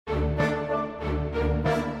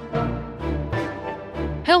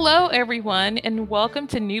Hello, everyone, and welcome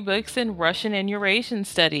to New Books in Russian and Eurasian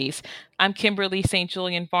Studies. I'm Kimberly St.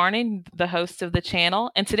 Julian Varney, the host of the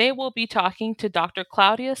channel, and today we'll be talking to Dr.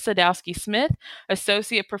 Claudia Sadowski Smith,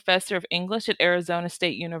 Associate Professor of English at Arizona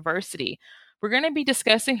State University. We're going to be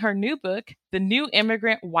discussing her new book, The New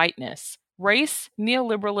Immigrant Whiteness: Race,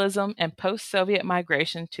 Neoliberalism, and Post Soviet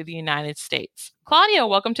Migration to the United States. Claudia,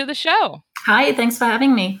 welcome to the show. Hi, thanks for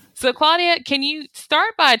having me. So, Claudia, can you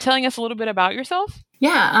start by telling us a little bit about yourself?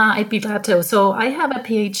 Yeah, I'd be glad to. So I have a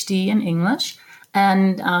PhD in English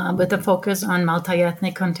and with a focus on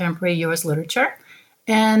multi-ethnic contemporary U.S. literature.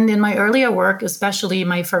 And in my earlier work, especially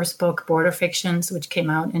my first book, Border Fictions, which came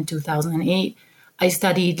out in 2008, I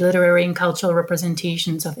studied literary and cultural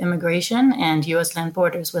representations of immigration and U.S. land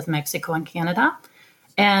borders with Mexico and Canada.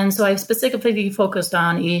 And so I've specifically focused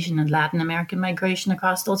on Asian and Latin American migration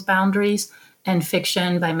across those boundaries and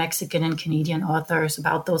fiction by Mexican and Canadian authors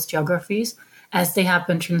about those geographies as they have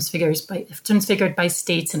been transfigured by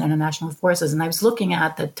states and international forces. And I was looking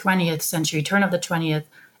at the 20th century, turn of the 20th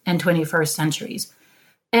and 21st centuries.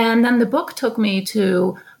 And then the book took me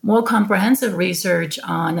to more comprehensive research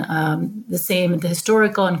on the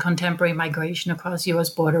historical and contemporary migration across U.S.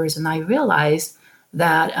 borders. And I realized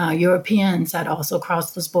that Europeans had also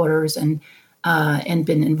crossed those borders and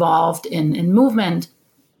been involved in movement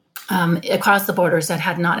across the borders that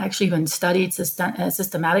had not actually been studied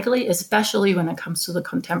systematically, especially when it comes to the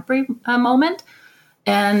contemporary moment.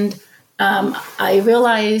 And I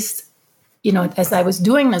realized, as I was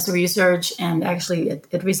doing this research, and actually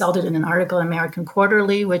it resulted in an article in American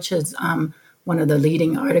Quarterly, which is one of the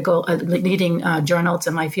leading journals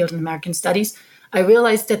in my field in American Studies. I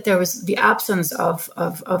realized that there was the absence of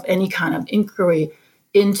any kind of inquiry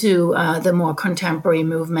into the more contemporary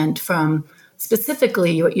movement from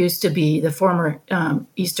specifically what used to be the former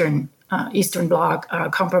Eastern Bloc,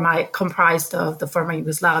 comprised of the former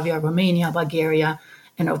Yugoslavia, Romania, Bulgaria,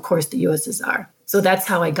 and of course the USSR. So that's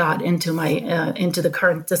how I got into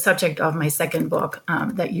the subject of my second book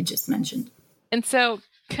that you just mentioned. And so,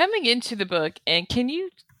 coming into the book, and can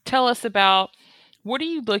you tell us about what are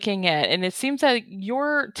you looking at? And it seems like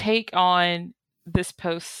your take on this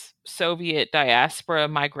post-Soviet diaspora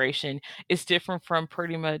migration is different from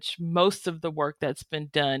pretty much most of the work that's been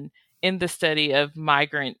done in the study of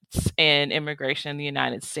migrants and immigration in the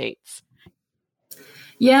United States.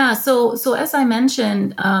 Yeah, so as I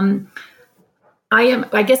mentioned,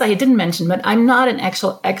 I guess I didn't mention, but I'm not an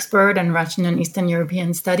actual expert in Russian and Eastern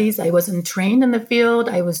European studies. I wasn't trained in the field.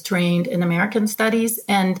 I was trained in American studies.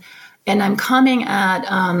 And I'm coming at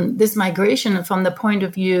this migration from the point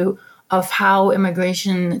of view of how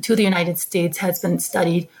immigration to the United States has been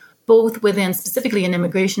studied, both within, specifically in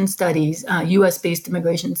immigration studies, US-based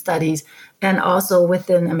immigration studies, and also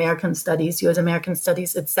within American studies, US American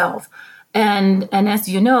studies itself. And as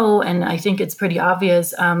you know, and I think it's pretty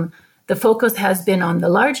obvious, the focus has been on the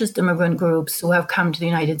largest immigrant groups who have come to the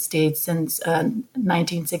United States since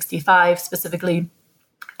 1965, specifically,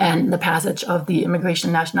 and the passage of the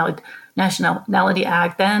Immigration Nationality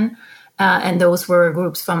Act then. And those were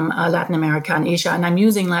groups from Latin America and Asia. And I'm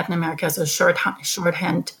using Latin America as a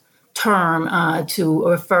shorthand term to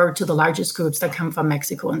refer to the largest groups that come from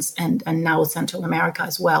Mexico and now Central America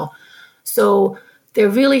as well. So there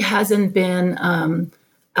really hasn't been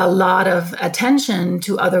a lot of attention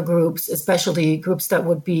to other groups, especially groups that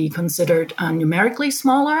would be considered numerically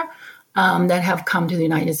smaller that have come to the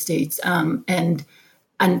United States.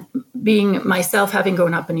 And being myself, having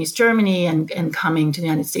grown up in East Germany and coming to the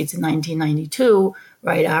United States in 1992,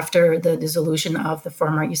 right after the dissolution of the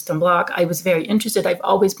former Eastern Bloc, I was very interested. I've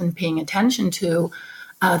always been paying attention to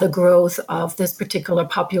the growth of this particular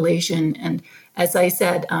population. And as I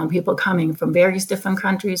said, people coming from various different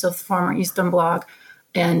countries of the former Eastern Bloc.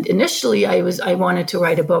 And initially, I wanted to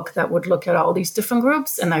write a book that would look at all these different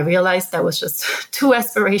groups, and I realized that was just too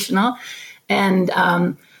aspirational. And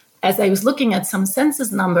as I was looking at some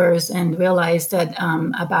census numbers and realized that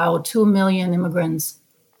about 2 million immigrants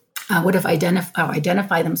would have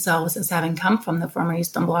identified themselves as having come from the former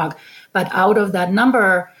Eastern Bloc, but out of that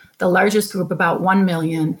number, the largest group, about 1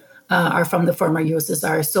 million, are from the former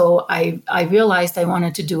USSR. So I realized I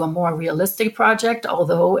wanted to do a more realistic project,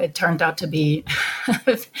 although it turned out to be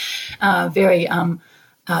a very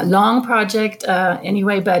long project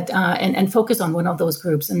anyway, but and focus on one of those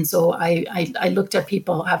groups. And so I looked at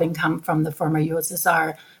people having come from the former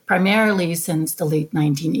USSR primarily since the late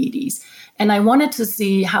 1980s. And I wanted to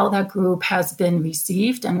see how that group has been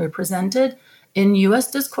received and represented in U.S.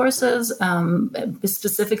 discourses,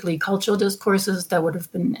 specifically cultural discourses that would have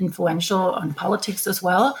been influential on politics as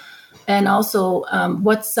well, and also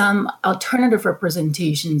what some alternative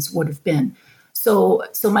representations would have been. So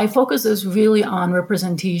my focus is really on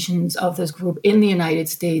representations of this group in the United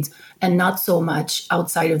States and not so much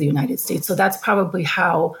outside of the United States. So that's probably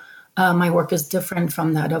how my work is different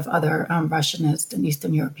from that of other Russianists and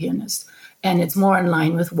Eastern Europeanists. And it's more in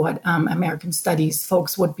line with what American studies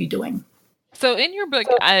folks would be doing. So in your book,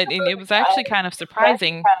 and it was actually kind of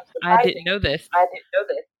surprising, I didn't know this,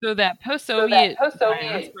 so that post-Soviet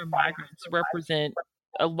diaspora migrants represent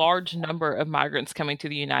a large number of migrants coming to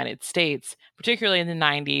the United States, particularly in the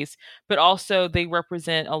 90s, but also they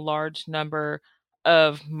represent a large number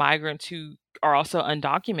of migrants who are also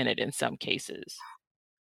undocumented in some cases.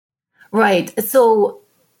 Right. So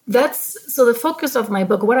the focus of my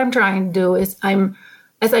book. What I'm trying to do is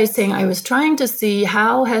as I was saying, I was trying to see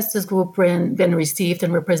how has this group been received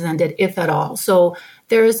and represented, if at all. So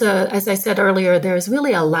there's as I said earlier, there's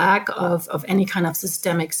really a lack of any kind of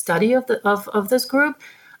systemic study of this group,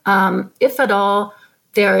 if at all.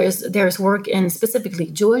 There's work in specifically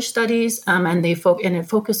Jewish studies, and it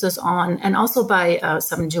focuses on, and also by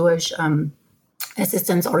some Jewish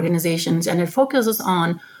assistance organizations, and it focuses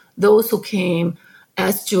on those who came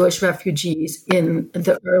as Jewish refugees in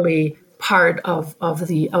the early part of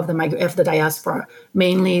the diaspora,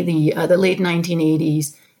 mainly the late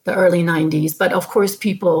 1980s, the early 90s. But of course,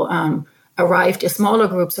 people arrived. Smaller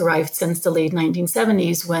groups arrived since the late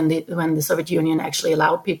 1970s, when the Soviet Union actually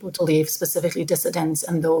allowed people to leave, specifically dissidents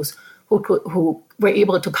and those who were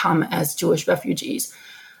able to come as Jewish refugees.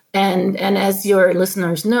 And as your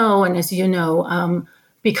listeners know, and as you know,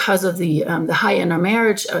 because of the high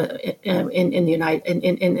intermarriage in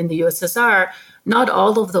the USSR, not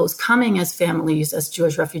all of those coming as families as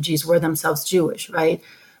Jewish refugees were themselves Jewish, right?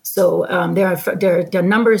 So there are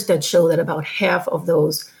numbers that show that about half of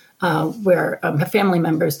those were family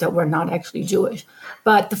members that were not actually Jewish.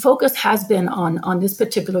 But the focus has been on this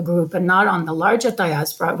particular group and not on the larger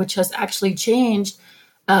diaspora, which has actually changed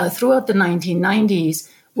throughout the 1990s.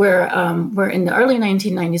 Where in the early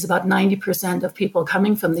 1990s, about 90% of people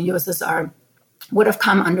coming from the USSR would have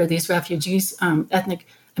come under these refugees,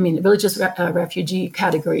 religious refugee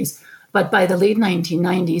categories. But by the late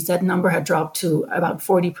 1990s, that number had dropped to about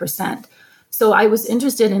 40%. So I was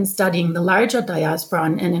interested in studying the larger diaspora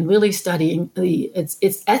and in really studying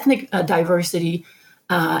its ethnic diversity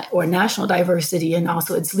or national diversity, and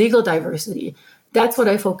also its legal diversity. That's what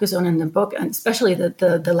I focus on in the book, and especially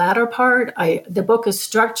the latter part. The book is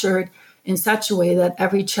structured in such a way that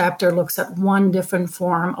every chapter looks at one different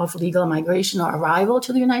form of legal migration or arrival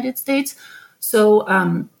to the United States. So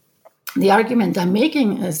the argument I'm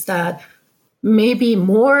making is that maybe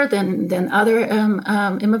more than other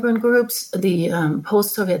immigrant groups, the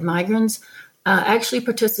post-Soviet migrants actually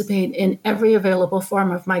participate in every available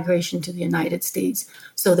form of migration to the United States.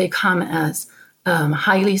 So they come as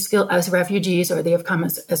highly skilled as refugees, or they have come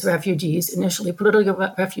as refugees, initially political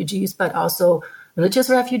refugees, but also religious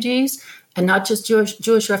refugees, and not just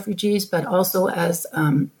Jewish refugees, but also as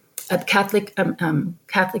Catholic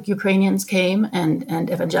Ukrainians came and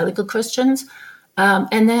evangelical Christians,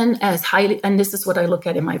 and then and this is what I look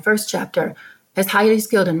at in my first chapter, as highly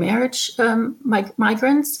skilled in marriage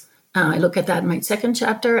migrants. I look at that in my second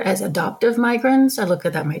chapter as adoptive migrants. I look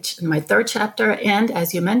at that in my third chapter, and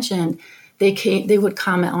as you mentioned, they would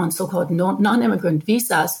come on so-called non-immigrant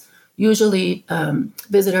visas, usually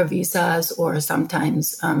visitor visas or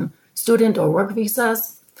sometimes student or work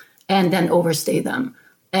visas, and then overstay them.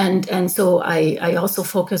 And so I also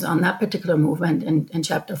focus on that particular movement in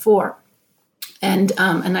chapter 4. And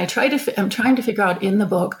I'm trying to figure out in the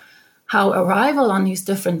book how arrival on these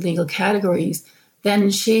different legal categories then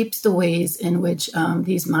shapes the ways in which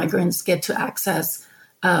these migrants get to access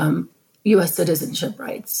U.S. citizenship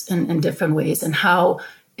rights in different ways, and how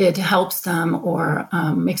it helps them or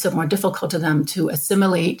makes it more difficult to them to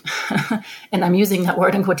assimilate, and I'm using that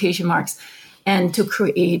word in quotation marks, and to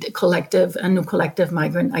create new collective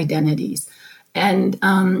migrant identities. And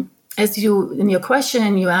as in your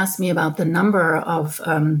question, you asked me about the number of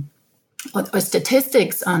or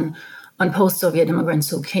statistics on post-Soviet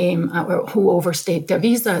immigrants who came or who overstayed their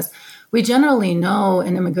visas. We generally know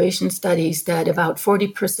in immigration studies that about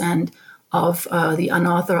 40% of the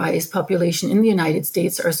unauthorized population in the United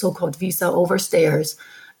States are so-called visa overstayers.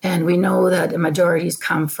 And we know that the majorities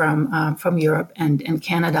come from Europe and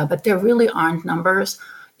Canada, but there really aren't numbers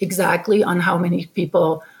exactly on how many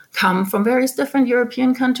people come from various different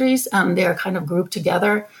European countries. They are kind of grouped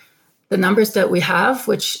together. The numbers that we have,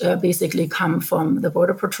 which basically come from the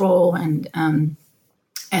Border Patrol and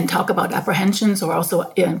talk about apprehensions, or also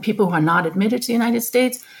people who are not admitted to the United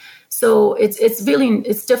States. So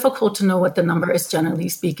it's difficult to know what the number is, generally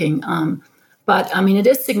speaking. But I mean, it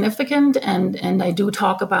is significant, and I do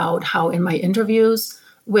talk about how in my interviews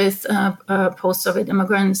with post-Soviet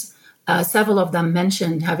immigrants, several of them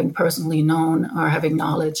mentioned having personally known or having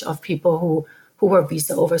knowledge of people who were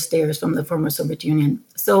visa overstayers from the former Soviet Union.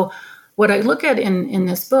 So what I look at in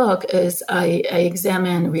this book is I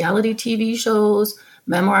examine reality TV shows,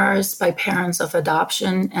 memoirs by parents of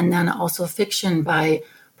adoption, and then also fiction by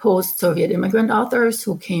post-Soviet immigrant authors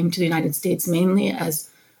who came to the United States mainly as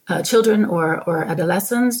children or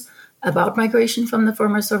adolescents about migration from the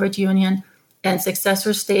former Soviet Union and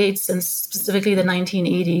successor states, and specifically the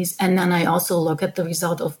 1980s. And then I also look at the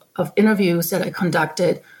result of interviews that I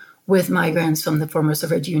conducted with migrants from the former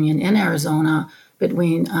Soviet Union in Arizona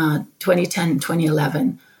between 2010 and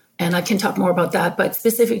 2011. And I can talk more about that, but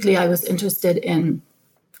specifically I was interested in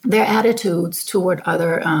their attitudes toward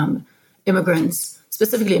other immigrants,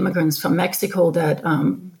 specifically immigrants from Mexico that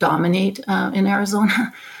dominate in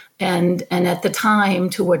Arizona. And at the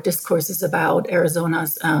time, toward discourses about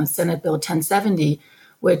Arizona's Senate Bill 1070,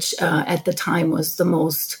 which at the time was the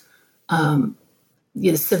most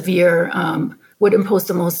severe, would impose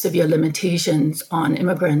the most severe limitations on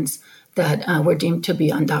immigrants that were deemed to be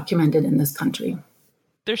undocumented in this country.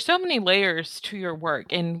 There's so many layers to your work,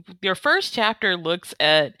 and your first chapter looks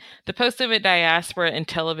at the post-Soviet diaspora in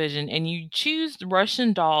television, and you choose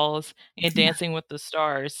Russian Dolls and Dancing with the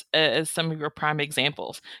Stars as some of your prime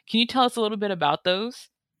examples. Can you tell us a little bit about those?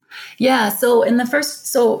 Yeah, so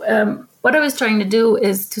what I was trying to do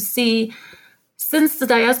is to see, since the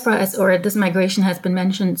diaspora or this migration has been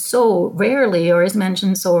mentioned so rarely or is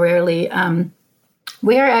mentioned so rarely,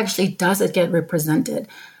 where actually does it get represented?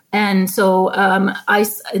 And so I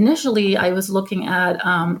was looking at,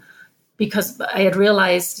 because I had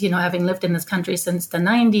realized, having lived in this country since the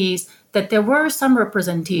 90s, that there were some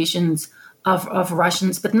representations of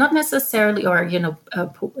Russians, but not necessarily, or,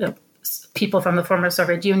 people from the former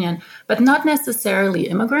Soviet Union, but not necessarily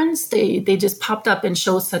immigrants. They just popped up in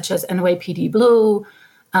shows such as NYPD Blue,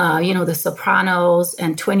 The Sopranos,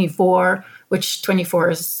 and 24, which 24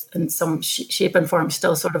 is in some shape and form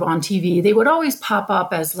still sort of on TV. They would always pop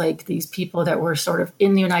up as like these people that were sort of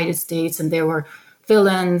in the United States, and they were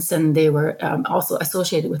villains, and they were also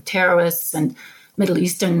associated with terrorists and Middle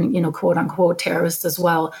Eastern, quote unquote terrorists as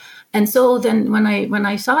well. And so then when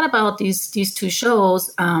I thought about these two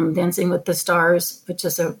shows, Dancing with the Stars, which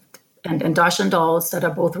is and Russian Dolls, that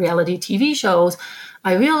are both reality TV shows,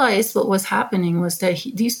 I realized what was happening was that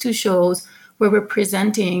these two shows were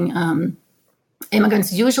representing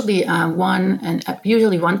immigrants, usually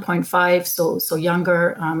 1.5, so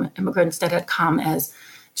younger immigrants that had come as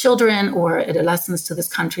children or adolescents to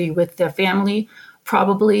this country with their family,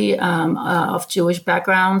 probably of Jewish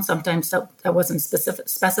background. Sometimes that wasn't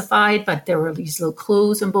specified, but there were these little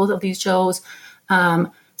clues in both of these shows.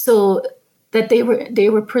 So that they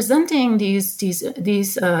were presenting these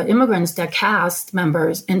immigrants, their cast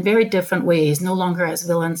members, in very different ways, no longer as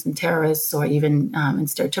villains and terrorists, or even in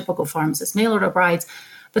stereotypical forms as mail order brides,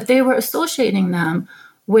 but they were associating them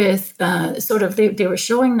with they were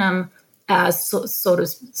showing them as so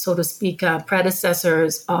to speak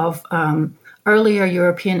predecessors of earlier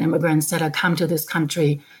European immigrants that had come to this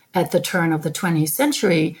country at the turn of the 20th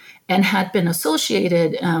century and had been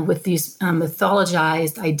associated with these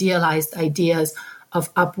mythologized, idealized ideas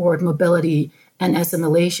of upward mobility and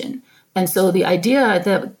assimilation. And so the idea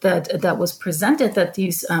that was presented that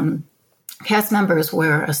these cast members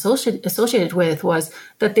were associated with was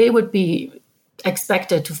that they would be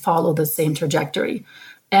expected to follow the same trajectory.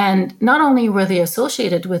 And not only were they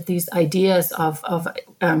associated with these ideas of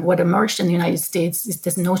what emerged in the United States, is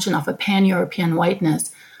this notion of a pan-European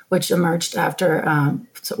whiteness, which emerged after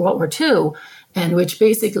World War II, and which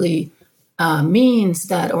basically means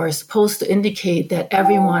that, or is supposed to indicate that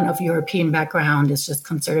everyone of European background is just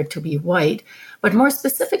considered to be white. But more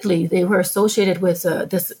specifically, they were associated with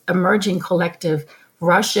this emerging collective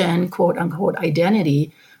Russian, quote unquote,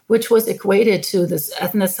 identity, which was equated to this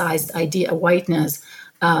ethnicized idea of whiteness,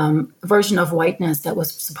 version of whiteness that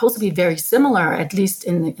was supposed to be very similar, at least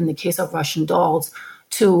in the case of Russian Dolls,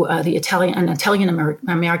 to the Italian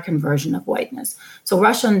American version of whiteness. So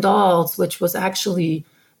Russian Dolls, which was actually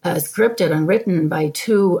scripted and written by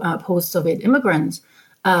two post-Soviet immigrants,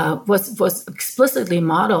 was explicitly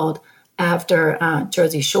modeled after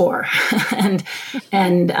Jersey Shore, and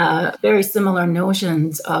very similar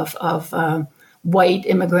notions of white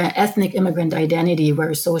ethnic immigrant identity were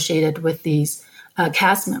associated with these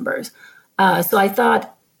cast members. So I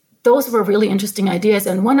thought those were really interesting ideas.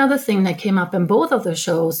 And one other thing that came up in both of the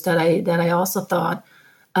shows that I also thought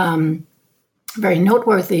very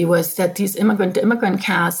noteworthy was that these immigrant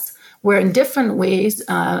casts where in different ways,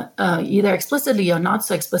 either explicitly or not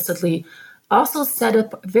so explicitly, also set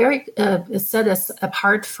us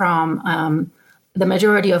apart from the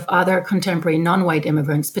majority of other contemporary non-white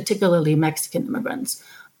immigrants, particularly Mexican immigrants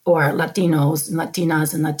or Latinos, and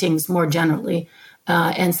Latinas, and Latins more generally,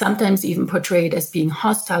 and sometimes even portrayed as being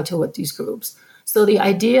hostile toward these groups. So the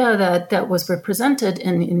idea that was represented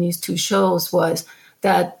in these two shows was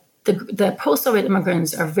that the post-Soviet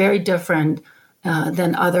immigrants are very different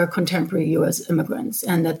than other contemporary U.S. immigrants,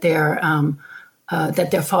 and that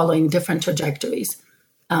they're following different trajectories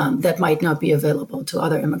that might not be available to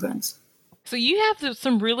other immigrants. So you have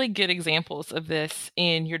some really good examples of this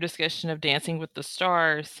in your discussion of Dancing with the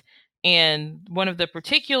Stars, and one of the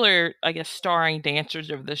particular, I guess, starring dancers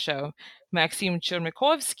of the show, Maxim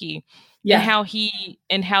Chernyakhovsky,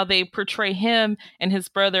 and how they portray him and his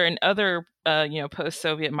brother and other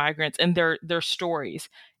post-Soviet migrants and their stories,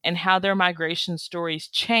 and how their migration stories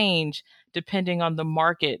change depending on the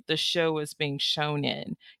market the show is being shown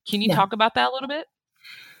in. Can you talk about that a little bit?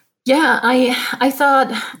 Yeah, I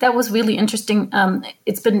thought that was really interesting.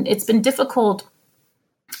 It's been difficult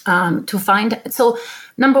to find. So,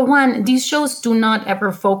 number one, these shows do not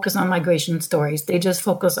ever focus on migration stories. They just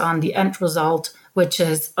focus on the end result, which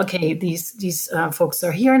is, okay, these folks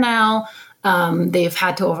are here now. They've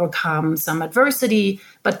had to overcome some adversity,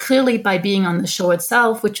 but clearly by being on the show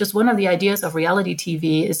itself, which is one of the ideas of reality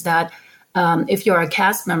TV, is that if you're a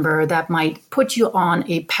cast member, that might put you on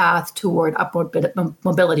a path toward upward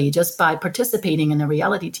mobility just by participating in a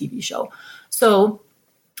reality TV show. So,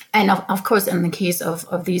 and of course, in the case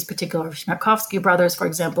of these particular Chernyakhovsky brothers, for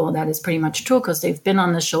example, that is pretty much true because they've been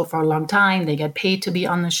on the show for a long time. They get paid to be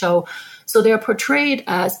on the show. So they're portrayed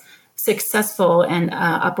as successful and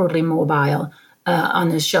upwardly mobile on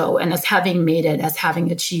the show, and as having made it, as having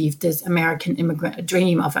achieved this American immigrant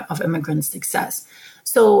dream of immigrant success.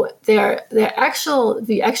 So the actual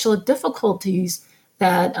difficulties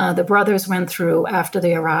that the brothers went through after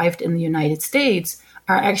they arrived in the United States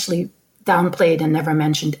are actually downplayed and never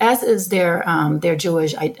mentioned, as is their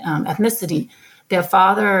Jewish ethnicity. Their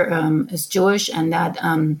father is Jewish, and that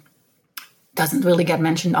doesn't really get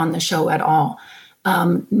mentioned on the show at all.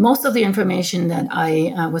 Most of the information that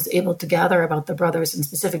I was able to gather about the brothers, and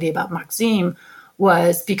specifically about Maxim,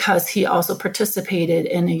 was because he also participated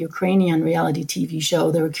in a Ukrainian reality TV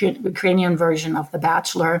show, the Ukrainian version of The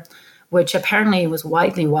Bachelor, which apparently was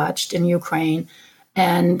widely watched in Ukraine.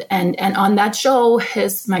 And on that show,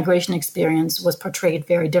 his migration experience was portrayed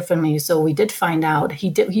very differently. So we did find out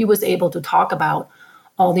he was able to talk about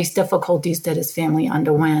all these difficulties that his family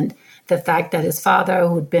underwent. The fact that his father,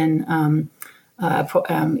 who'd been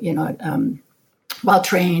well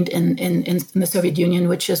trained in the Soviet Union,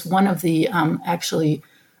 which is one of the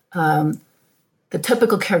the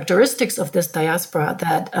typical characteristics of this diaspora,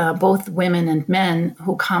 that both women and men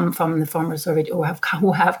who come from the former Soviet or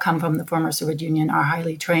who have come from the former Soviet Union are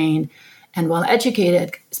highly trained and well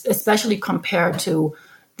educated, especially compared to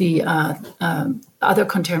the other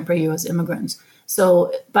contemporary U.S. immigrants.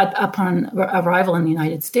 So, but upon arrival in the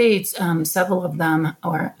United States, several of them,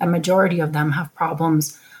 or a majority of them, have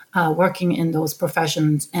problems working in those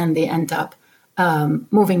professions, and they end up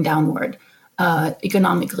moving downward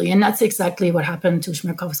economically. And that's exactly what happened to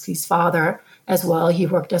Chernyakhovsky's father as well. He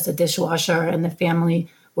worked as a dishwasher, and the family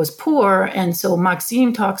was poor. And so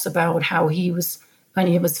Maxim talks about how when he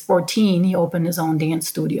was 14, he opened his own dance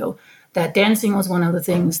studio. That dancing was one of the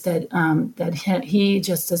things that he,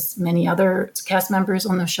 just as many other cast members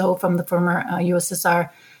on the show from the former USSR,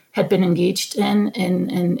 had been engaged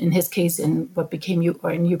in his case, in what became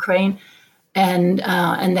in Ukraine, and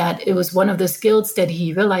that it was one of the skills that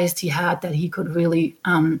he realized he had that he could really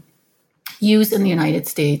use in the United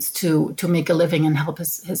States to make a living and help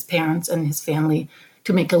his parents and his family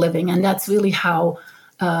to make a living. And that's really how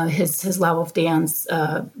his love of dance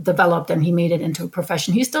developed, and he made it into a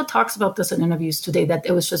profession. He still talks about this in interviews today, that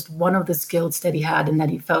it was just one of the skills that he had and that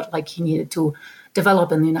he felt like he needed to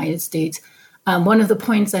develop in the United States. One of the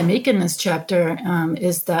points I make in this chapter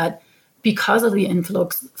is that because of the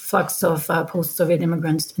influx of post-Soviet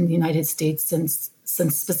immigrants in the United States since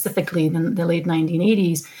specifically in the late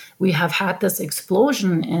 1980s, we have had this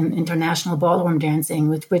explosion in international ballroom dancing,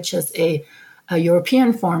 which is a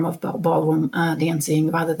European form of ballroom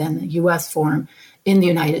dancing rather than the U.S. form in the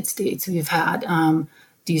United States. We've had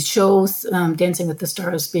these shows, Dancing with the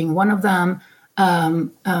Stars being one of them,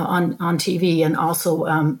 on TV, and also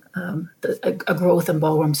a growth in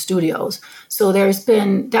ballroom studios. So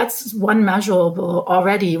that's one measurable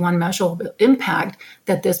impact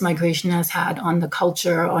that this migration has had on the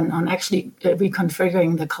culture, on actually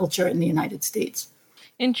reconfiguring the culture in the United States.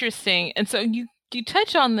 Interesting. And so You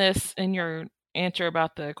touch on this in your answer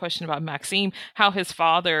about the question about Maxim, how his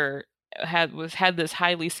father had this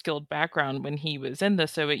highly skilled background when he was in the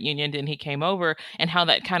Soviet Union, and he came over, and how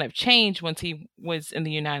that kind of changed once he was in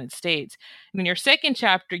the United States. And in your second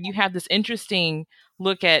chapter, you have this interesting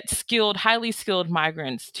look at highly skilled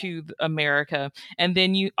migrants to America, and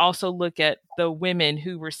then you also look at the women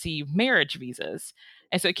who receive marriage visas.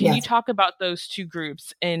 And so, can you Yes. talk about those two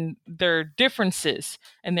groups and their differences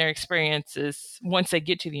and their experiences once they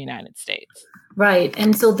get to the United States? Right.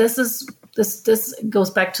 And so this goes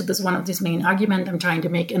back to this one of these main argument I'm trying to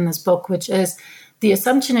make in this book, which is the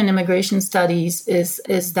assumption in immigration studies is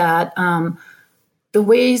that the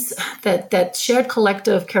ways that shared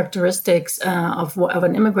collective characteristics of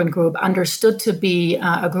an immigrant group understood to be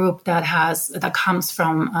a group that comes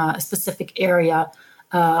from a specific area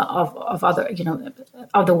of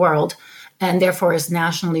the world, and therefore is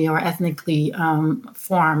nationally or ethnically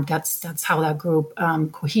formed. That's how that group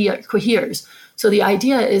coheres. So the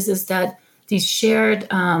idea is that these shared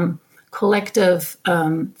collective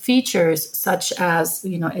features, such as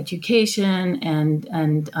education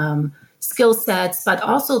and skill sets, but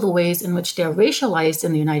also the ways in which they're racialized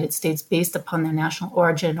in the United States based upon their national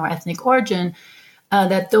origin or ethnic origin,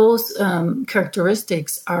 that those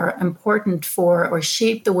characteristics are important for or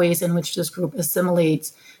shape the ways in which this group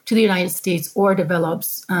assimilates to the United States or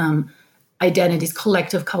develops identities,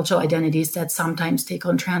 collective cultural identities that sometimes take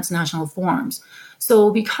on transnational forms.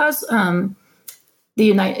 So because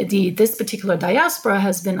this particular diaspora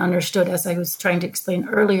has been understood, as I was trying to explain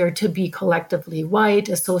earlier, to be collectively white,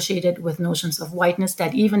 associated with notions of whiteness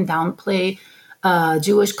that even downplay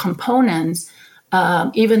Jewish components,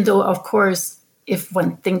 even though, of course, if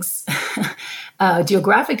one thinks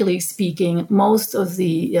geographically speaking, most of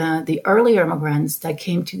the earlier immigrants that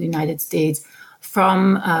came to the United States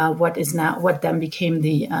from what then became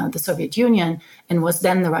the Soviet Union and was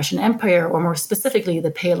then the Russian Empire, or more specifically the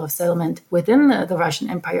Pale of Settlement within the Russian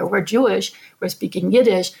Empire, were Jewish, were speaking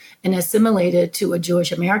Yiddish, and assimilated to a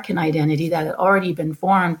Jewish American identity that had already been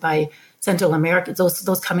formed by Central Americans,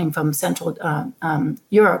 those coming from Central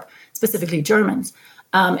Europe, specifically Germans.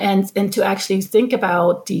 And to actually think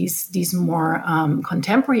about these more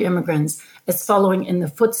contemporary immigrants as following in the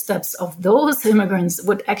footsteps of those immigrants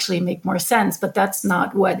would actually make more sense. But that's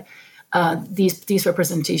not what these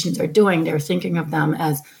representations are doing. They're thinking of them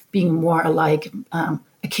as being more alike,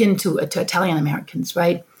 akin to Italian Americans,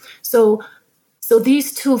 right? So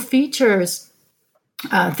these two features.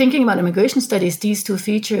 Thinking about immigration studies, these two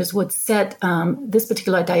features would set this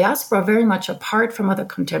particular diaspora very much apart from other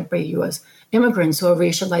contemporary U.S. immigrants who are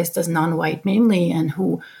racialized as non-white mainly, and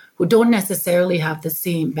who don't necessarily have the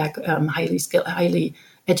same highly skilled, highly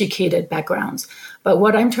educated backgrounds. But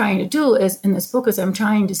what I'm trying to do is in this book is I'm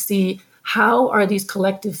trying to see how are these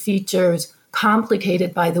collective features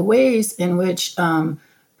complicated by the ways in which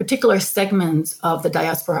particular segments of the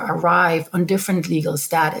diaspora arrive on different legal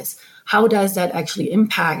status. How does that actually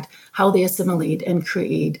impact how they assimilate and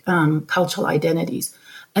create cultural identities?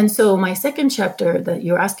 And so my second chapter that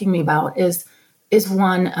you're asking me about is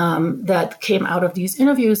one that came out of these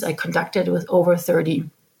interviews I conducted with over 30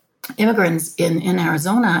 immigrants in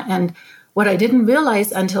Arizona. And what I didn't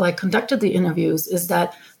realize until I conducted the interviews is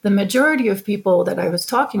that the majority of people that I was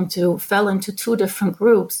talking to fell into two different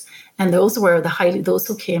groups. And those were those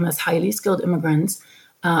who came as highly skilled immigrants.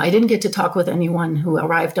 I didn't get to talk with anyone who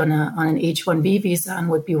arrived on an H-1B visa and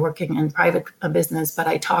would be working in private business, but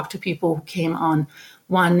I talked to people who came on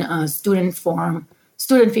one student visa,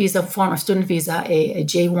 a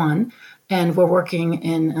J-1, and were working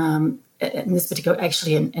in this particular,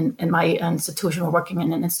 actually in my institution, we're working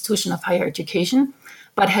in an institution of higher education,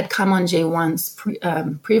 but had come on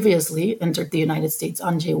J-1s previously, entered the United States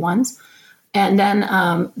on J-1s. And then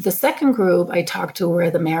the second group I talked to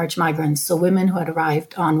were the marriage migrants, so women who had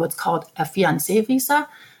arrived on what's called a fiancé visa,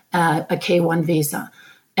 a K-1 visa.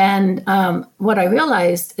 And what I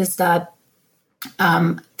realized is that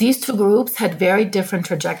these two groups had very different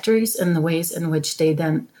trajectories in the ways in which they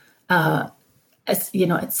then,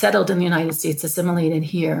 settled in the United States, assimilated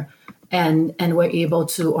here, and were able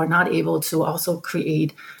to or not able to also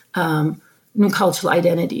create new cultural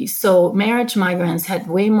identities. So marriage migrants had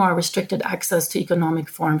way more restricted access to economic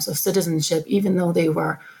forms of citizenship, even though they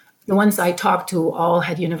were, the ones I talked to all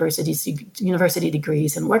had university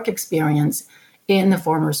degrees and work experience in the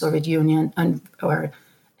former Soviet Union or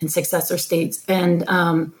in successor states. And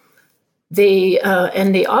they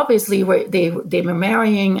obviously were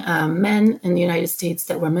marrying men in the United States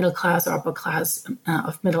that were middle class or upper class,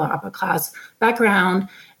 of middle or upper class background.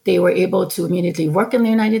 They were able to immediately work in the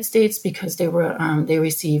United States because they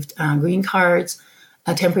received green cards,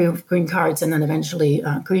 temporary green cards and then eventually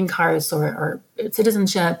green cards or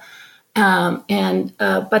citizenship.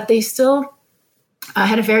 But they still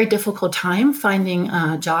had a very difficult time finding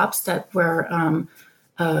jobs that were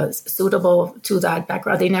suitable to that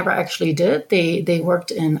background. They never actually did. They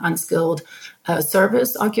worked in unskilled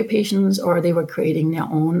service occupations, or they were creating their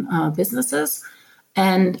own businesses.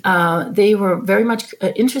 And they were very much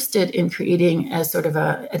interested in creating a sort of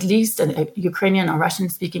at least a Ukrainian or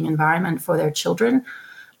Russian-speaking environment for their children,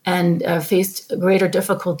 and faced greater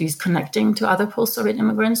difficulties connecting to other post-Soviet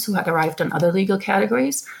immigrants who had arrived in other legal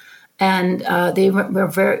categories. And they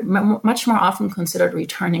were much more often considered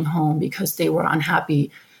returning home because they were unhappy,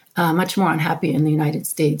 much more unhappy in the United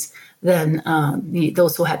States than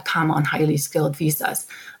those who had come on highly skilled visas.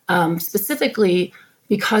 Specifically,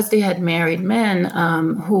 because they had married men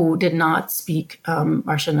who did not speak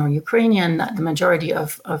Russian or Ukrainian, the majority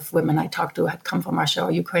of women I talked to had come from Russia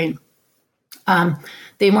or Ukraine.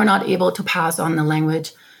 They were not able to pass on the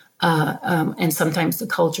language and sometimes the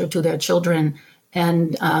culture to their children.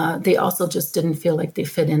 And they also just didn't feel like they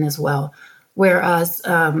fit in as well. Whereas,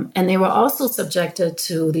 and they were also subjected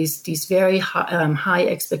to these very high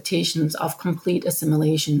expectations of complete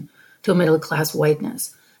assimilation to middle-class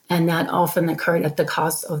whiteness. And that often occurred at the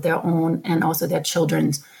cost of their own and also their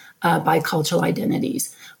children's bicultural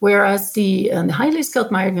identities. Whereas the highly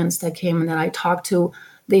skilled migrants that came and that I talked to,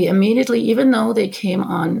 they immediately, even though they came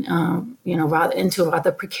on, into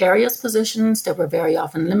rather precarious positions that were very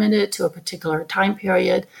often limited to a particular time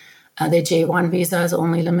period. The J1 visa is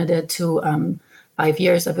only limited to 5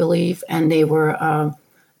 years, I believe, and they were,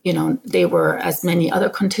 they were as many other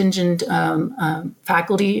contingent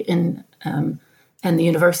faculty in the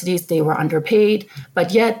universities. They were underpaid,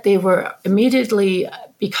 but yet they were immediately,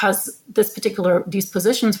 because these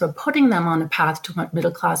positions were putting them on a path to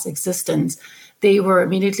middle class existence, they were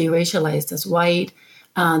immediately racialized as white.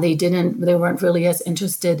 They weren't really as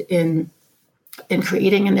interested in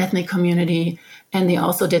creating an ethnic community, and they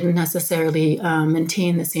also didn't necessarily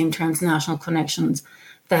maintain the same transnational connections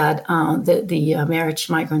that the marriage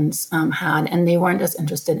migrants had, and they weren't as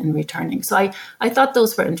interested in returning. So I thought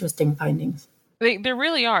those were interesting findings. They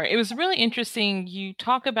really are. It was really interesting. You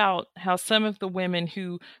talk about how some of the women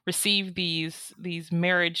who receive these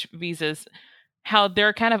marriage visas, how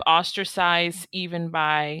they're kind of ostracized even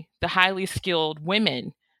by the highly skilled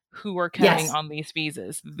women who are coming on these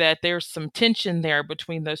visas, that there's some tension there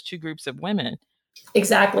between those two groups of women.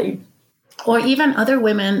 Exactly. Or even other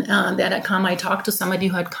women that had come. I talked to somebody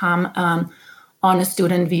who had come on a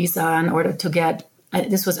student visa in order to get,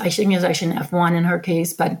 this was, I think it was actually an F1 in her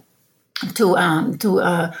case, but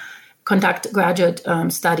to conduct graduate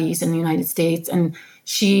studies in the United States. And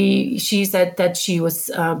she said that she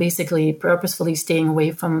was basically purposefully staying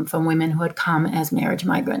away from women who had come as marriage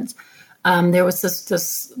migrants. There was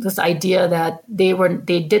this idea that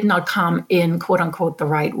they did not come in quote unquote the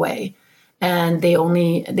right way, and they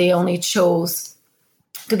only chose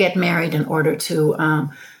to get married in order to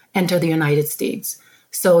enter the United States.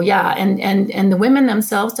 So yeah, and the women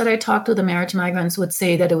themselves that I talked to, the marriage migrants, would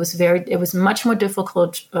say that it was much more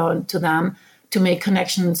difficult to them to make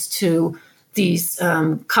connections to these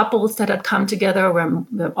couples that had come together,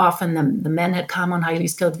 where often the men had come on highly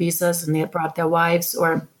skilled visas and they had brought their wives,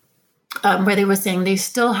 or where they were saying they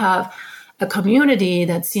still have a community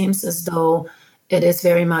that seems as though it is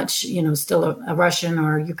very much, still a Russian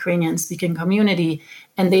or Ukrainian speaking community.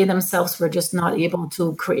 And they themselves were just not able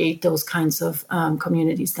to create those kinds of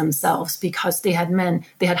communities themselves, because they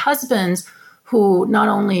had husbands who not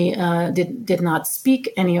only did not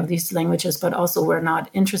speak any of these languages, but also were not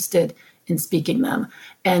interested in speaking them.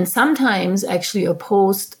 And sometimes actually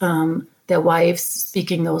opposed their wives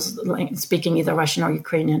speaking either Russian or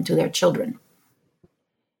Ukrainian to their children.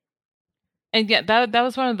 And yeah, that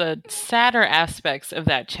was one of the sadder aspects of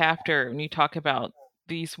that chapter, when you talk about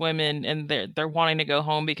these women and they're wanting to go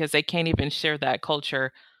home because they can't even share that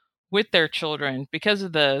culture with their children because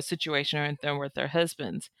of the situation with their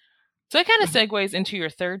husbands. So it kind of segues into your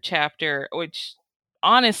third chapter, which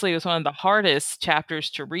honestly was one of the hardest chapters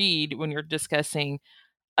to read when you're discussing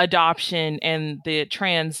adoption and the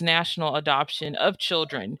transnational adoption of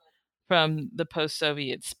children from the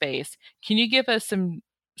post-Soviet space. Can you give us some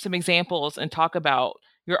examples and talk about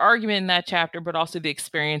your argument in that chapter, but also the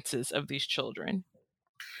experiences of these children?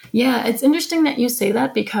 Yeah, it's interesting that you say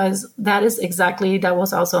that, because that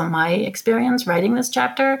was also my experience writing this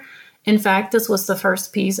chapter. In fact, this was the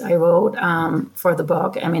first piece I wrote for the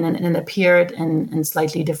book. I mean, and it appeared in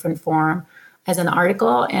slightly different form as an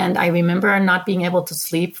article. And I remember not being able to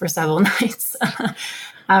sleep for several nights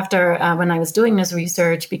after when I was doing this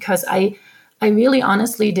research, because I really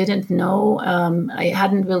honestly didn't know.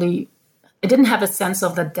 I didn't have a sense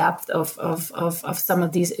of the depth of some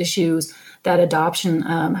of these issues that adoption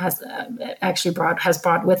has actually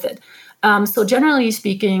brought with it. So generally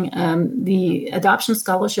speaking, the adoption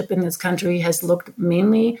scholarship in this country has looked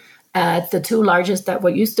mainly at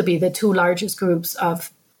what used to be the two largest groups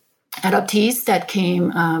of adoptees that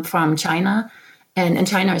came from China. And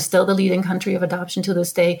China is still the leading country of adoption to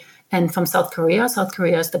this day. And from South Korea. South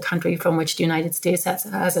Korea is the country from which the United States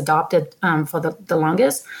has adopted for the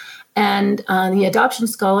longest. And the adoption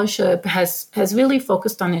scholarship has really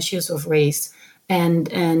focused on issues of race and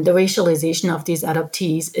the racialization of these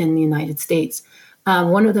adoptees in the United States.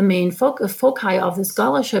 One of the main foci of the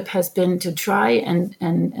scholarship has been to try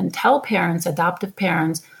and tell parents, adoptive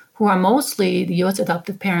parents, who are mostly, the U.S.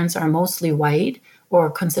 adoptive parents are mostly white or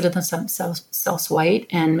consider themselves white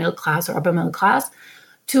and middle class or upper middle class,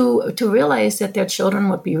 to realize that their children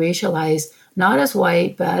would be racialized not as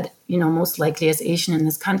white, but most likely as Asian in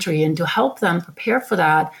this country, and to help them prepare for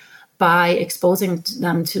that by exposing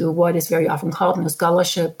them to what is very often called in the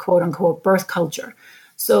scholarship, quote unquote, birth culture.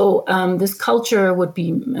 So this culture would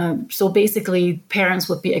be, so basically parents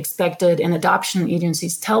would be expected, and adoption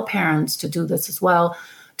agencies tell parents to do this as well,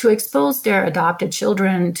 to expose their adopted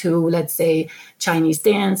children to, let's say, Chinese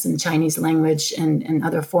dance and Chinese language and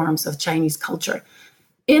other forms of Chinese culture.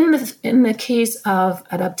 In the case of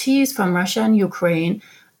adoptees from Russia and Ukraine,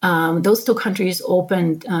 those two countries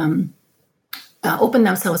opened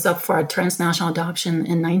themselves up for a transnational adoption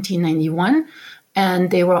in 1991,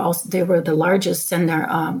 and they were the largest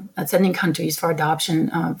sending countries for adoption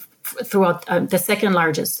throughout the second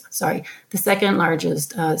largest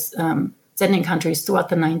sending countries throughout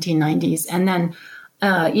the 1990s, and then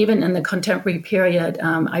even in the contemporary period,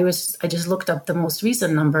 I just looked up the most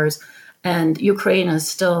recent numbers. And Ukraine is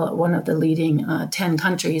still one of the leading 10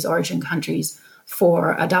 origin countries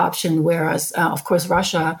for adoption, whereas, of course,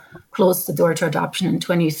 Russia closed the door to adoption in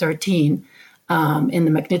 2013 in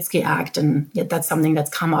the Magnitsky Act. And yet that's something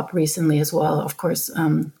that's come up recently as well, of course,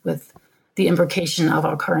 with the imbrication of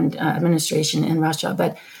our current administration in Russia.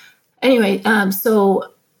 But anyway,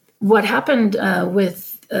 so what happened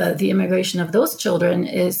with the immigration of those children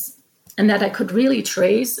is, and that I could really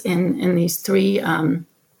trace in these three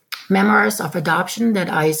memoirs of adoption that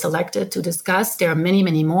I selected to discuss. There are many,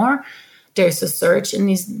 many more. There's been a search in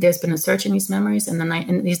these memoirs in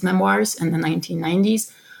these memoirs in the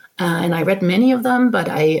 1990s, and I read many of them, but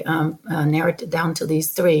I narrowed it down to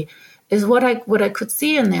these three. Is what I could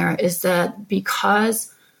see in there is that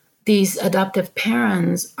because these adoptive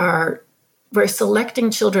parents were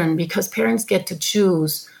selecting children, because parents get to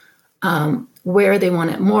choose where they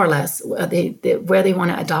want to, more or less, where they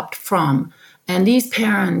want to adopt from. And these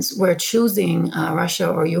parents were choosing Russia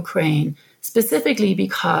or Ukraine specifically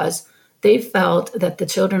because they felt that the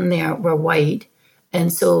children there were white,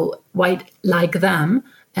 and so white like them.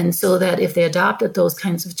 And so that if they adopted those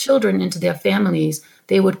kinds of children into their families,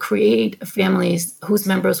 they would create families whose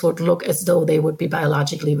members would look as though they would be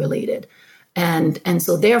biologically related. And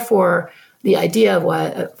so therefore, the idea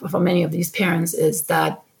for many of these parents is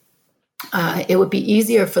that it would be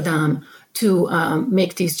easier for them to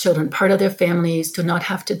make these children part of their families, to not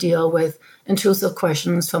have to deal with intrusive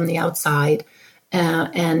questions from the outside,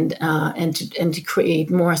 and to create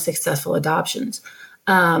more successful adoptions.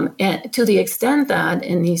 And to the extent that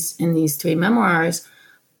in these three memoirs,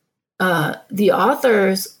 the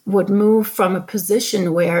authors would move from a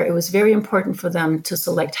position where it was very important for them to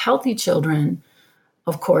select healthy children,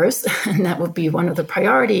 of course, and that would be one of the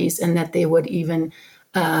priorities, and that they would even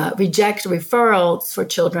reject referrals for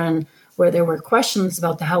children where there were questions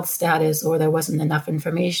about the health status or there wasn't enough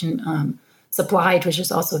information supplied, which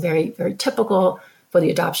is also very, very typical for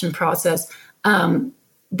the adoption process.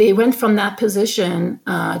 They went from that position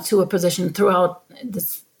to a position throughout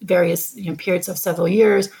this various periods of several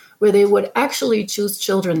years where they would actually choose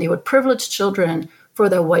children. They would privilege children for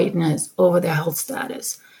their whiteness over their health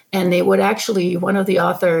status. And they would actually, one of the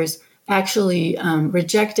authors actually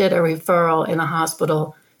rejected a referral in a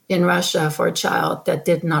hospital in Russia for a child that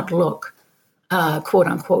did not look, quote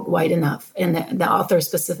unquote, white enough. And the author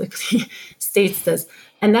specifically states this.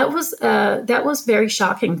 And that was very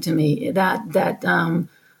shocking to me, that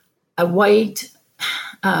a white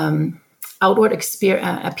outward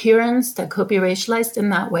appearance that could be racialized in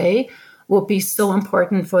that way would be so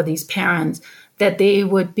important for these parents, that they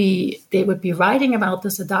would be writing about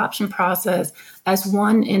this adoption process as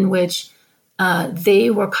one in which they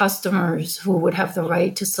were customers who would have the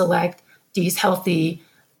right to select these healthy,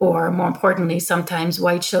 or more importantly, sometimes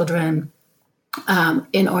white children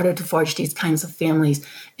in order to forge these kinds of families.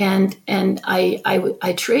 And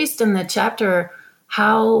I traced in the chapter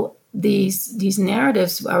how these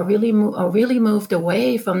narratives are really moved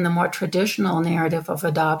away from the more traditional narrative of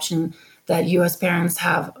adoption that U.S. parents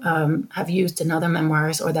have used in other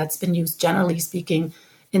memoirs, or that's been used generally speaking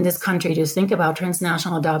in this country to think about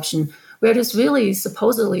transnational adoption, where it is really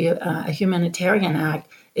supposedly a humanitarian act.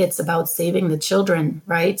 It's about saving the children,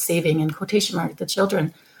 right? Saving in quotation mark the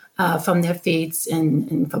children from their fates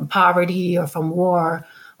from poverty or from war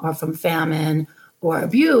or from famine or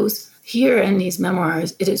abuse. Here in these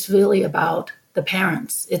memoirs, it is really about the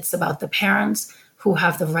parents. It's about the parents who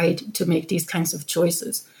have the right to make these kinds of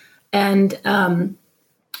choices, and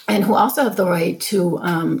who also have the right to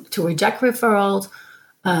reject referrals.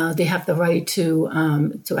 They have the right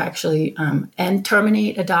to actually and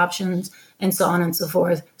terminate adoptions and so on and so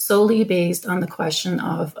forth, solely based on the question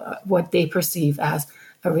of what they perceive as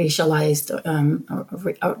a racialized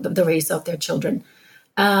or the race of their children.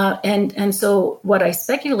 And so what I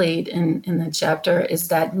speculate in the chapter is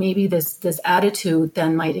that maybe this attitude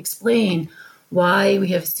then might explain why we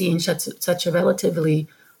have seen such a relatively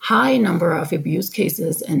high number of abuse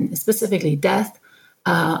cases and specifically death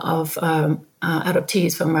of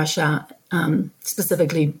adoptees from Russia,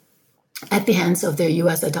 specifically at the hands of their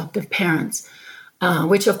U.S. adoptive parents,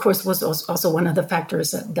 which of course was also one of the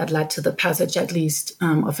factors that led to the passage, at least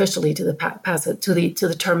officially, to the passage to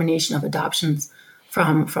the termination of adoptions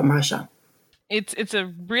from Russia. It's a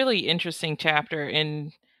really interesting chapter,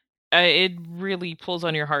 and it really pulls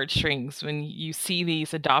on your heartstrings when you see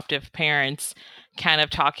these adoptive parents kind of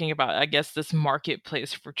talking about, I guess, this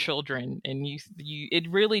marketplace for children, and it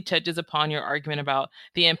really touches upon your argument about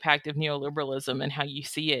the impact of neoliberalism and how you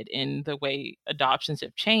see it in the way adoptions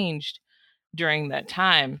have changed during that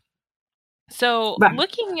time. So Right.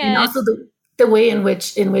 looking And at also the way in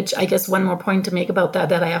which I guess one more point to make about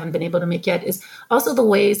that I haven't been able to make yet is also the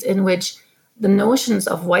ways in which the notions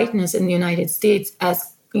of whiteness in the United States,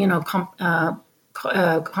 as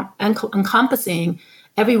encompassing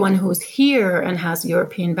everyone who's here and has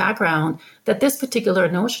European background, that this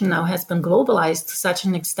particular notion now has been globalized to such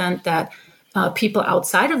an extent that people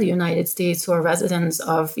outside of the United States who are residents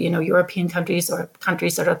of European countries or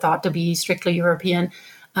countries that are thought to be strictly European,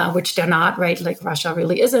 which they're not, right? Like Russia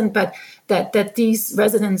really isn't, but that these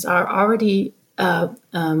residents are already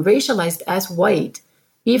racialized as white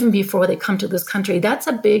even before they come to this country. That's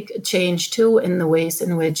a big change too in the ways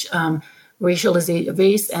in which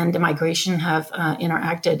race and immigration have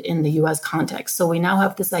interacted in the U.S. context. So we now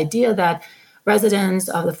have this idea that residents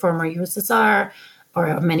of the former USSR or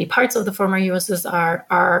of many parts of the former USSR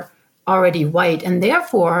are already white, and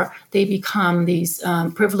therefore they become these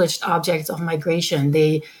privileged objects of migration.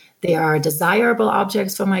 They are desirable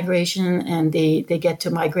objects for migration, and they get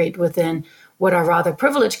to migrate within what are rather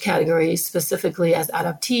privileged categories, specifically as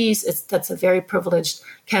adoptees. That's a very privileged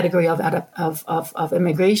category of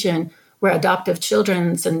immigration, where adoptive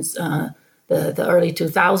children since the early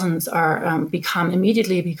 2000s are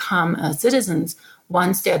immediately become citizens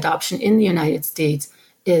once their adoption in the United States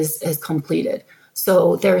is completed.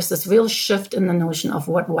 So there's this real shift in the notion of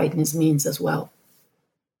what whiteness means as well.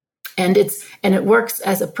 And it works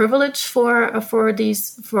as a privilege for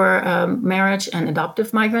marriage and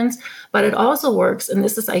adoptive migrants, but it also works, and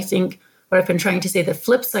this is, I think, what I've been trying to say. The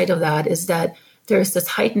flip side of that is that there's this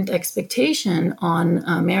heightened expectation on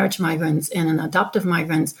marriage migrants and adoptive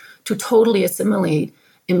migrants to totally assimilate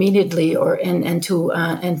immediately, and to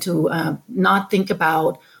not think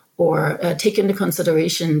about or take into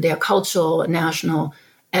consideration their cultural, national,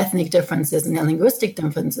 ethnic differences and their linguistic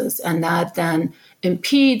differences, and that then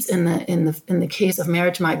impedes, in the case of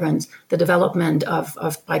marriage migrants, the development of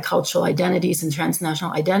bicultural identities and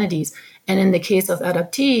transnational identities. And in the case of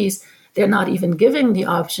adoptees, they're not even given the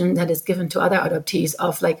option that is given to other adoptees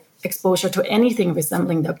of like exposure to anything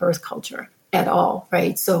resembling their birth culture at all,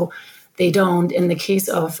 right? So they don't. In the case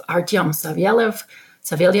of Artyom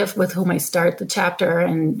Savelyev, with whom I start the chapter,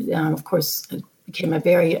 and of course it became a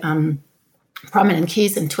very prominent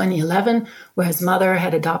case in 2011, where his mother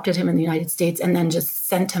had adopted him in the United States and then just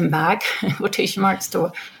sent him back, quotation marks,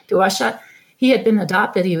 to Russia. He had been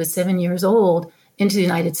adopted. He was 7 years old into the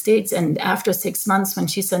United States, and after 6 months, when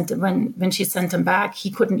she sent him back,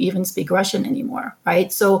 he couldn't even speak Russian anymore.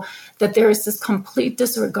 Right, so that there is this complete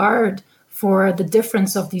disregard for the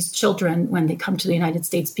difference of these children when they come to the United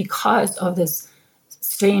States because of this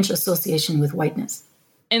strange association with whiteness.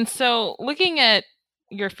 And so, looking at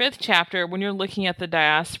your fifth chapter, when you're looking at the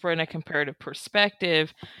diaspora in a comparative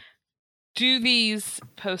perspective, do these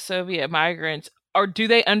post-Soviet migrants, or do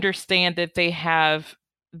they understand that they have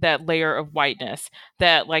that layer of whiteness,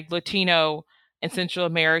 that like Latino and Central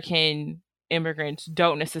American immigrants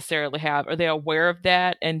don't necessarily have? Are they aware of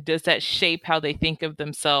that? And does that shape how they think of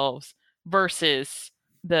themselves versus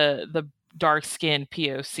the dark skinned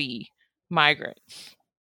POC migrants?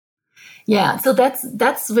 Yeah, so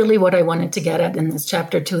that's really what I wanted to get at in this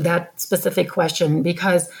chapter too, that specific question,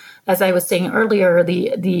 because as I was saying earlier,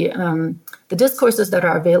 the discourses that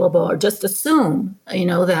are available are just assume,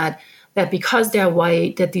 that because they're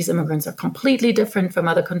white, that these immigrants are completely different from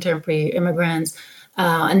other contemporary immigrants,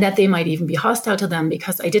 and that they might even be hostile to them.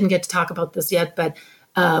 Because I didn't get to talk about this yet, but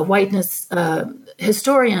whiteness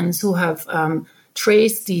historians who have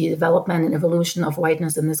traced the development and evolution of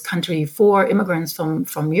whiteness in this country for immigrants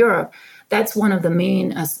from Europe, that's one of the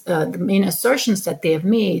main assertions that they have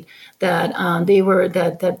made, that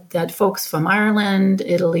that folks from Ireland,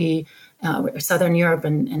 Italy, Southern Europe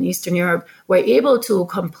and Eastern Europe were able to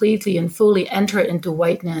completely and fully enter into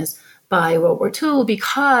whiteness by World War II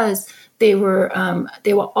because they were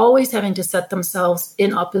always having to set themselves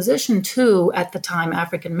in opposition to, at the time,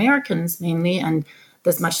 African Americans mainly, and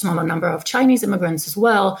there's much smaller number of Chinese immigrants as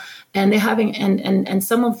well, and they're having and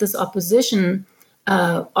some of this opposition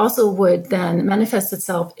also would then manifest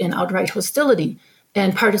itself in outright hostility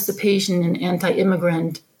and participation in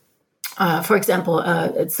anti-immigrant, for example,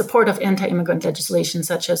 support of anti-immigrant legislation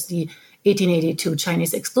such as the 1882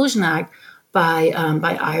 Chinese Exclusion Act by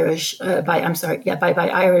Irish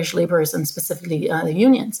laborers and specifically the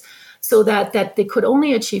unions, so that they could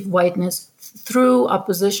only achieve whiteness through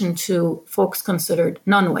opposition to folks considered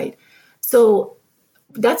non-white. So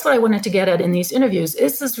that's what I wanted to get at in these interviews.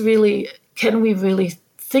 Can we really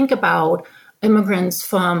think about immigrants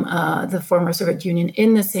from the former Soviet Union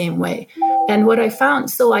in the same way? And what I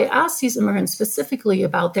found, so I asked these immigrants specifically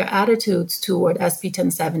about their attitudes toward SB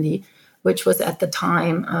 1070, which was at the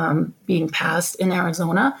time being passed in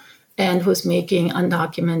Arizona and was making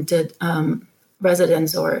undocumented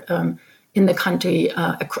residents or in the country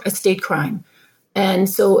a state crime. And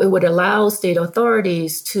so it would allow state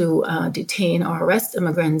authorities to detain or arrest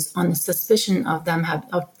immigrants on the suspicion of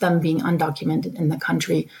them being undocumented in the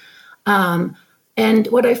country. And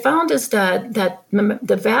what I found is that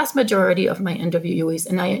the vast majority of my interviewees,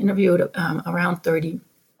 and I interviewed around 30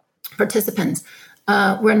 participants,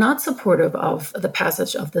 were not supportive of the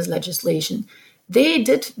passage of this legislation. They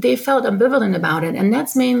felt ambivalent about it, and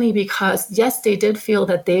that's mainly because, yes, they did feel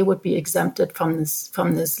that they would be exempted from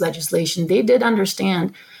this legislation. They did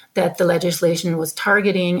understand that the legislation was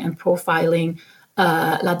targeting and profiling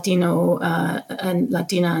Latino and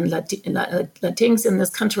Latina and Latinx in this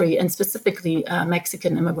country, and specifically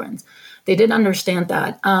Mexican immigrants. They did understand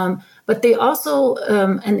that, but they also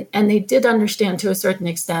and they did understand to a certain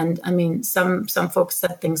extent. I mean, some folks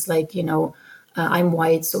said things like, I'm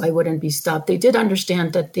white, so I wouldn't be stopped. They did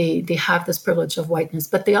understand that they have this privilege of whiteness,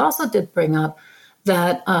 but they also did bring up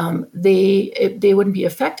that they wouldn't be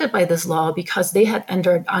affected by this law because they had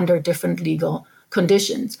entered under different legal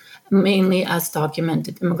conditions, mainly as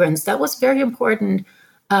documented immigrants. That was very important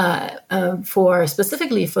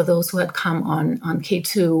specifically for those who had come on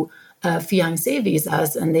K2 fiancé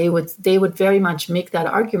visas, and they would very much make that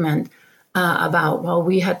argument about, well,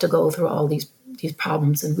 we had to go through all these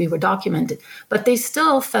problems and we were documented, but they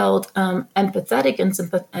still felt empathetic and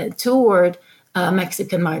toward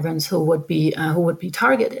Mexican migrants who would be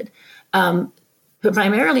targeted,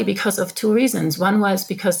 primarily because of two reasons. One was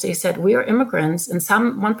because they said, we are immigrants, and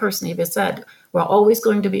one person even said, we're always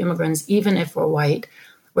going to be immigrants even if we're white.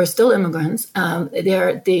 We're still immigrants.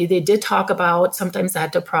 They did talk about, sometimes I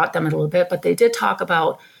had to prod them a little bit, but they did talk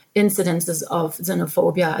about incidences of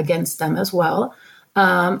xenophobia against them as well.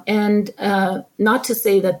 And not to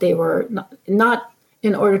say that they were not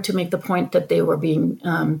in order to make the point that they were being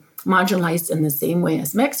marginalized in the same way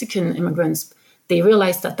as Mexican immigrants. They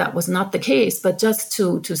realized that that was not the case, but just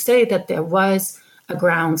to say that there was a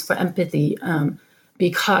grounds for empathy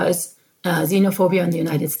because xenophobia in the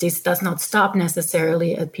United States does not stop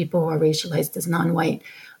necessarily at people who are racialized as non-white.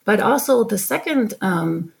 But also the second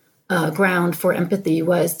ground for empathy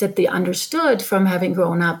was that they understood from having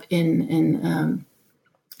grown up in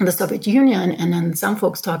the Soviet Union, and then some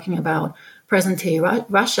folks talking about present-day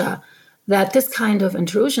Russia, that this kind of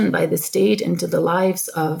intrusion by the state into the lives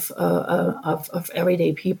of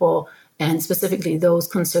everyday people, and specifically those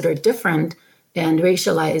considered different and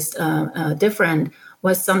racialized different,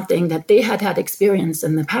 was something that they had experienced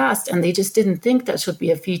in the past, and they just didn't think that should be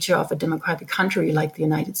a feature of a democratic country like the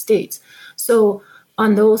United States. So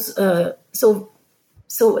on those, so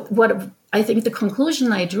what I think the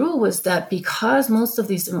conclusion I drew was that because most of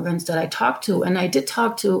these immigrants that I talked to, and I did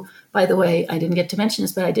talk to, by the way, I didn't get to mention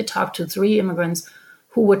this, but I did talk to 3 immigrants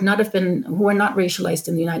who were not racialized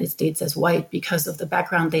in the United States as white because of the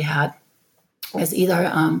background they had as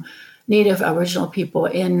either native Aboriginal people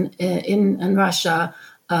in Russia,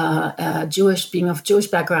 being of Jewish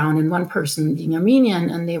background, and one person being Armenian,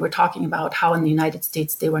 and they were talking about how in the United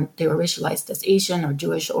States they were racialized as Asian or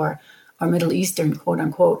Jewish or Middle Eastern, quote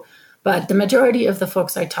unquote. But the majority of the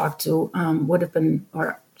folks I talked to would have been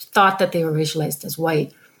or thought that they were racialized as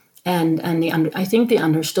white, and I think they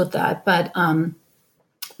understood that, but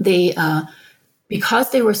they. The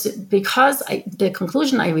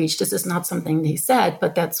conclusion I reached, this is not something they said,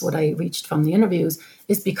 but that's what I reached from the interviews,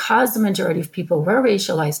 is because the majority of people were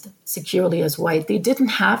racialized securely as white, they didn't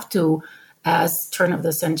have to, as turn of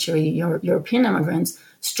the century European immigrants,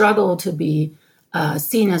 struggle to be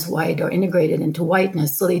seen as white or integrated into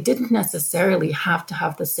whiteness. So they didn't necessarily have to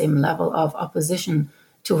have the same level of opposition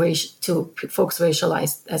to folks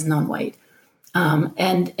racialized as non-white.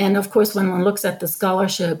 And of course, when one looks at the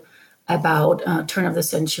scholarship about turn of the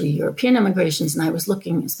century European immigrations, and I was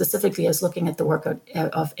looking at the work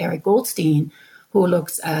of Eric Goldstein, who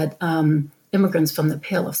looks at immigrants from the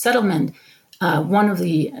Pale of Settlement, one of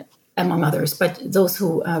the, among others, but those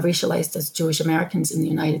who racialized as Jewish Americans in the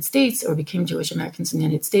United States or became Jewish Americans in the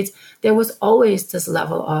United States, there was always this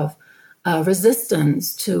level of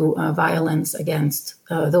resistance to violence against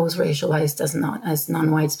those racialized as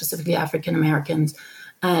non-white, specifically African Americans,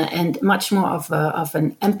 and much more of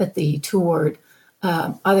an empathy toward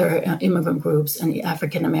other immigrant groups and the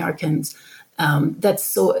African Americans. That's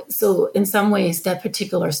so. In some ways, that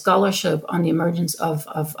particular scholarship on the emergence of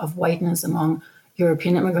whiteness among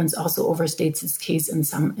European immigrants also overstates its case in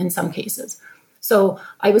some cases. So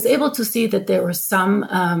I was able to see that there were some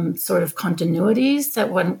sort of continuities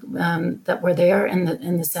that were there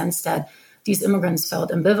in the sense that these immigrants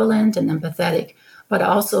felt ambivalent and empathetic, but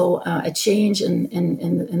also a change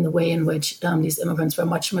in the way in which these immigrants were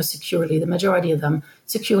much more securely, the majority of them,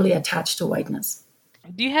 securely attached to whiteness.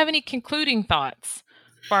 Do you have any concluding thoughts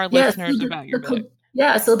for our listeners about your book?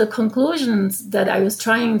 Yeah, so the conclusions that I was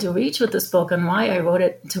trying to reach with this book and why I wrote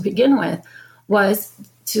it to begin with was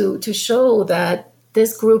to show that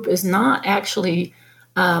this group is not actually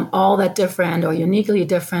all that different or uniquely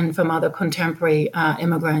different from other contemporary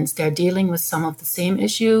immigrants. They're dealing with some of the same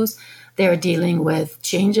issues. They're dealing with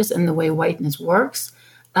changes in the way whiteness works.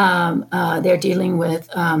 They're dealing with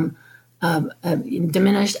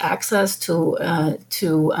diminished access to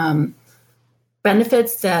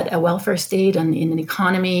benefits that a welfare state and in an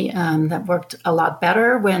economy that worked a lot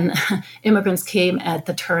better when immigrants came at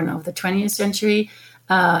the turn of the 20th century,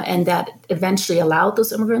 and that eventually allowed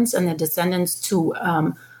those immigrants and their descendants to,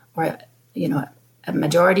 a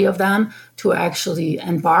majority of them, to actually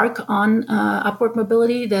embark on upward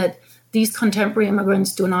mobility, that these contemporary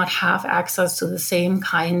immigrants do not have access to the same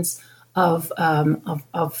kinds of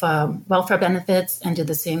welfare benefits and to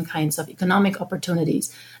the same kinds of economic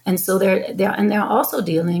opportunities. And so they're also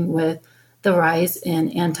dealing with the rise in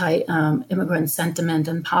anti-immigrant sentiment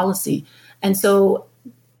and policy. And so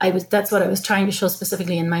that's what I was trying to show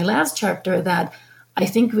specifically in my last chapter, that I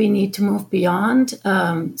think we need to move beyond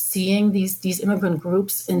seeing these immigrant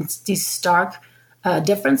groups in these stark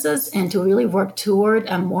differences and to really work toward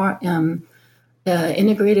a more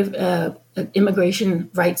integrative immigration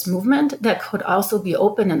rights movement that could also be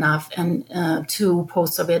open enough and to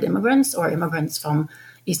post-Soviet immigrants or immigrants from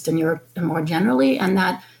Eastern Europe more generally, and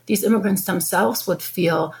that these immigrants themselves would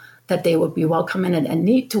feel that they would be welcome in it and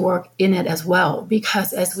need to work in it as well.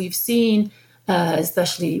 Because as we've seen,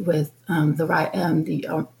 especially with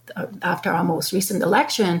after our most recent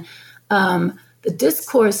election, the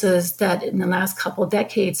discourses that in the last couple of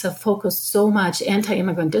decades have focused so much,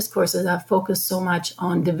 anti-immigrant discourses have focused so much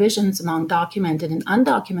on divisions among documented and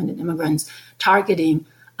undocumented immigrants, targeting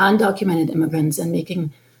undocumented immigrants and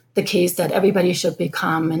making the case that everybody should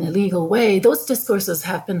become in a legal way. Those discourses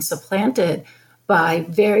have been supplanted by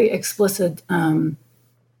very explicit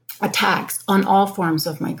attacks on all forms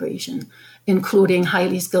of migration, including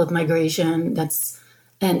highly skilled migration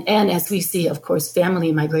and as we see, of course,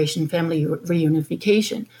 family migration, family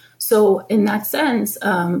reunification. So in that sense,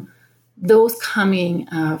 those coming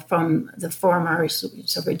from the former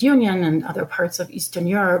Soviet Union and other parts of Eastern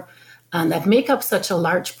Europe that make up such a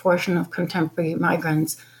large portion of contemporary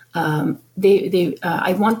migrants, I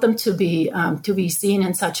want them to be seen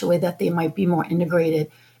in such a way that they might be more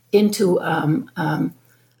integrated into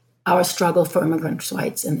our struggle for immigrant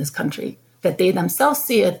rights in this country, that they themselves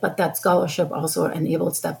see it, but that scholarship also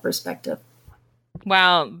enables that perspective.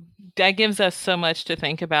 Wow, that gives us so much to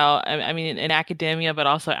think about. I mean, in academia, but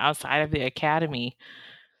also outside of the academy.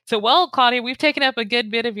 So, well, Claudia, we've taken up a good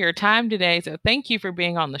bit of your time today, so thank you for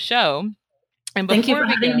being on the show. And Thank you before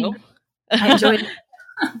for we having go, me. I enjoyed it.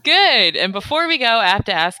 good. And before we go, I have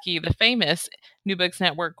to ask you the famous New Books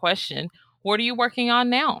Network question. What are you working on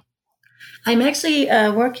now? I'm actually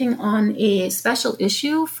working on a special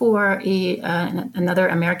issue for another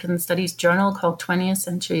American Studies journal called 20th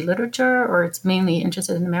Century Literature, or it's mainly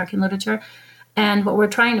interested in American literature. And what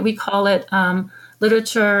we call it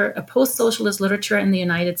literature, post-socialist literature in the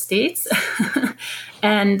United States.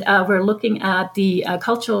 And we're looking at the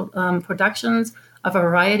cultural productions of a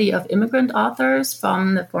variety of immigrant authors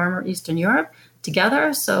from the former Eastern Europe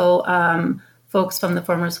together. So folks from the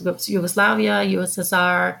former Yugoslavia,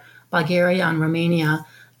 USSR, Bulgaria, and Romania,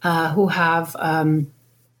 who have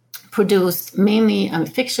produced mainly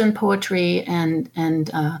fiction, poetry, and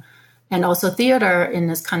also theater in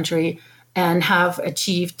this country, and have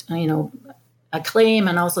achieved acclaim,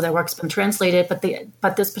 and also their work's been translated.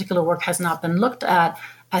 But this particular work has not been looked at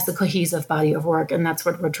as a cohesive body of work, and that's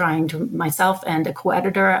what we're trying to. Myself and a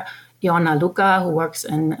co-editor, Iona Luca, who works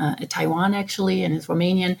in Taiwan actually and is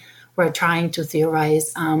Romanian. We're trying to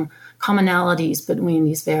theorize commonalities between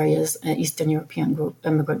these various Eastern European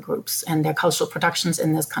immigrant groups and their cultural productions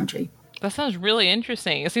in this country. That sounds really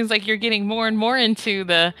interesting. It seems like you're getting more and more into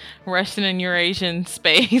the Russian and Eurasian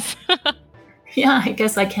space. Yeah, I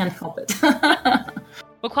guess I can't help it.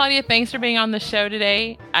 Well, Claudia, thanks for being on the show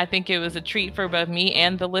today. I think it was a treat for both me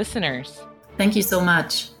and the listeners. Thank you so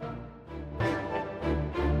much.